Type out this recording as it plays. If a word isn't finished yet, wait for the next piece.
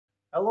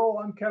Hello,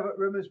 I'm Kev at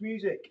Rimmer's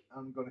Music.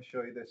 I'm going to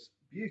show you this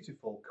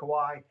beautiful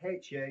Kawai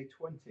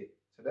HA-20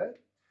 today,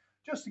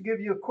 just to give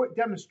you a quick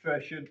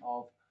demonstration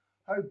of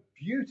how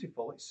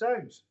beautiful it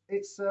sounds.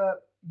 It's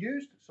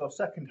used, so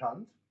second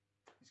hand.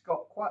 It's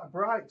got quite a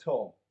bright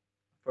tone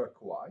for a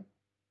Kawai,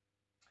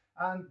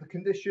 and the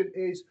condition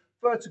is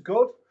fair to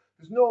good.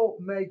 There's no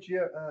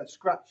major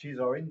scratches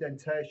or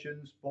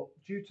indentations, but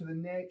due to the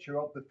nature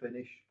of the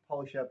finish,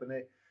 polished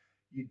ebony,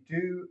 you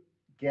do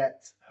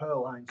get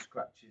hairline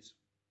scratches.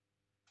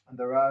 And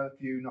there are a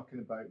few knocking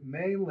about,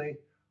 mainly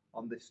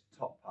on this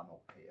top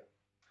panel here.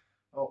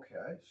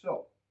 Okay,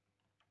 so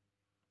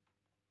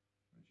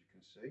as you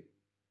can see,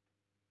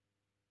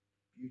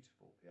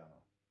 beautiful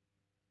piano.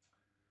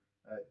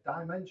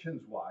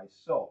 Dimensions wise,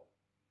 so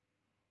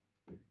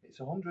it's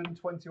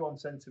 121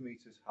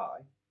 centimeters high,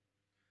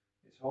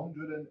 it's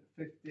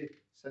 150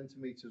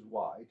 centimeters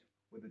wide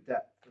with a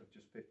depth of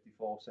just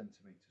 54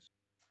 centimeters,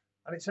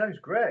 and it sounds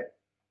great.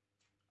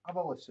 Have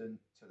a listen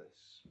to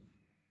this.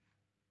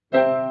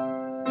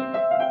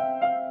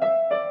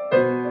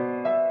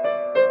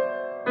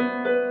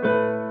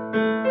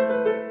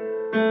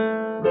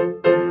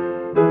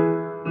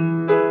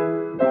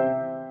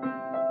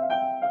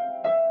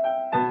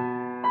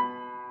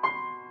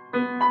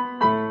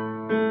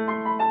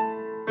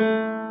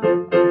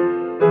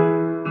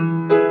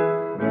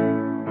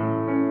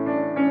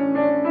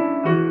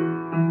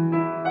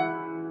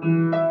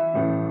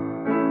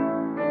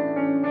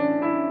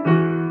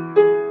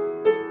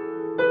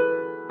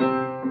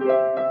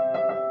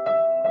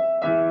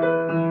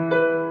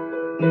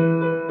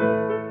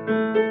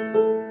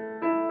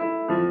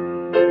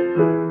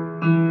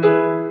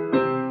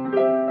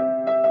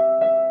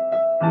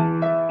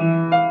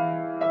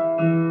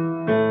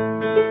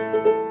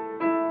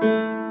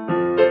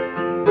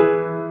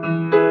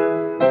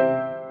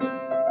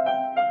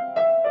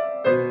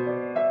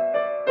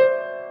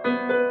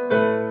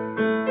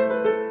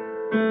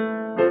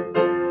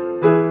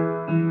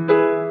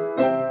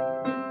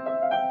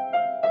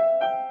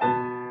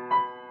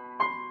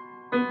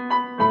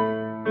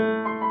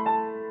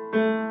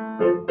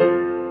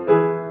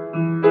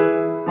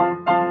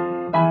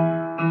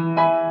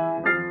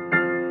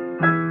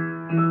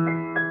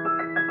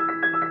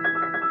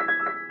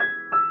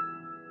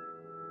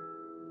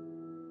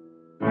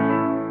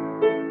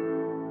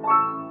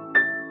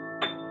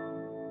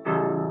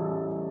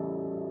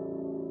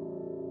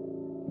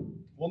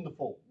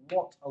 Wonderful,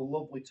 what a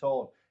lovely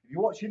tone. If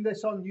you're watching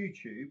this on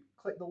YouTube,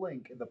 click the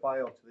link in the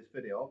bio to this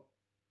video.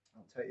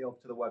 I'll take you over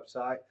to the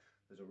website.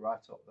 There's a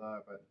write-up there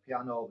about the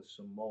piano, there's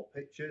some more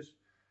pictures.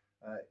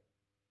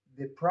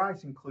 The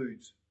price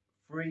includes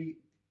free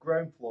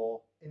ground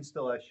floor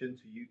installation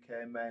to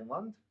UK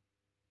mainland.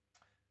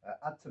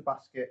 Add to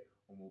basket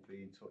and we'll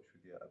be in touch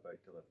with you about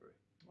delivery.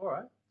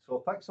 Alright,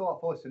 so thanks a lot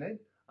for listening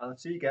and I'll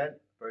see you again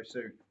very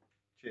soon.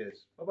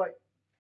 Cheers, bye bye.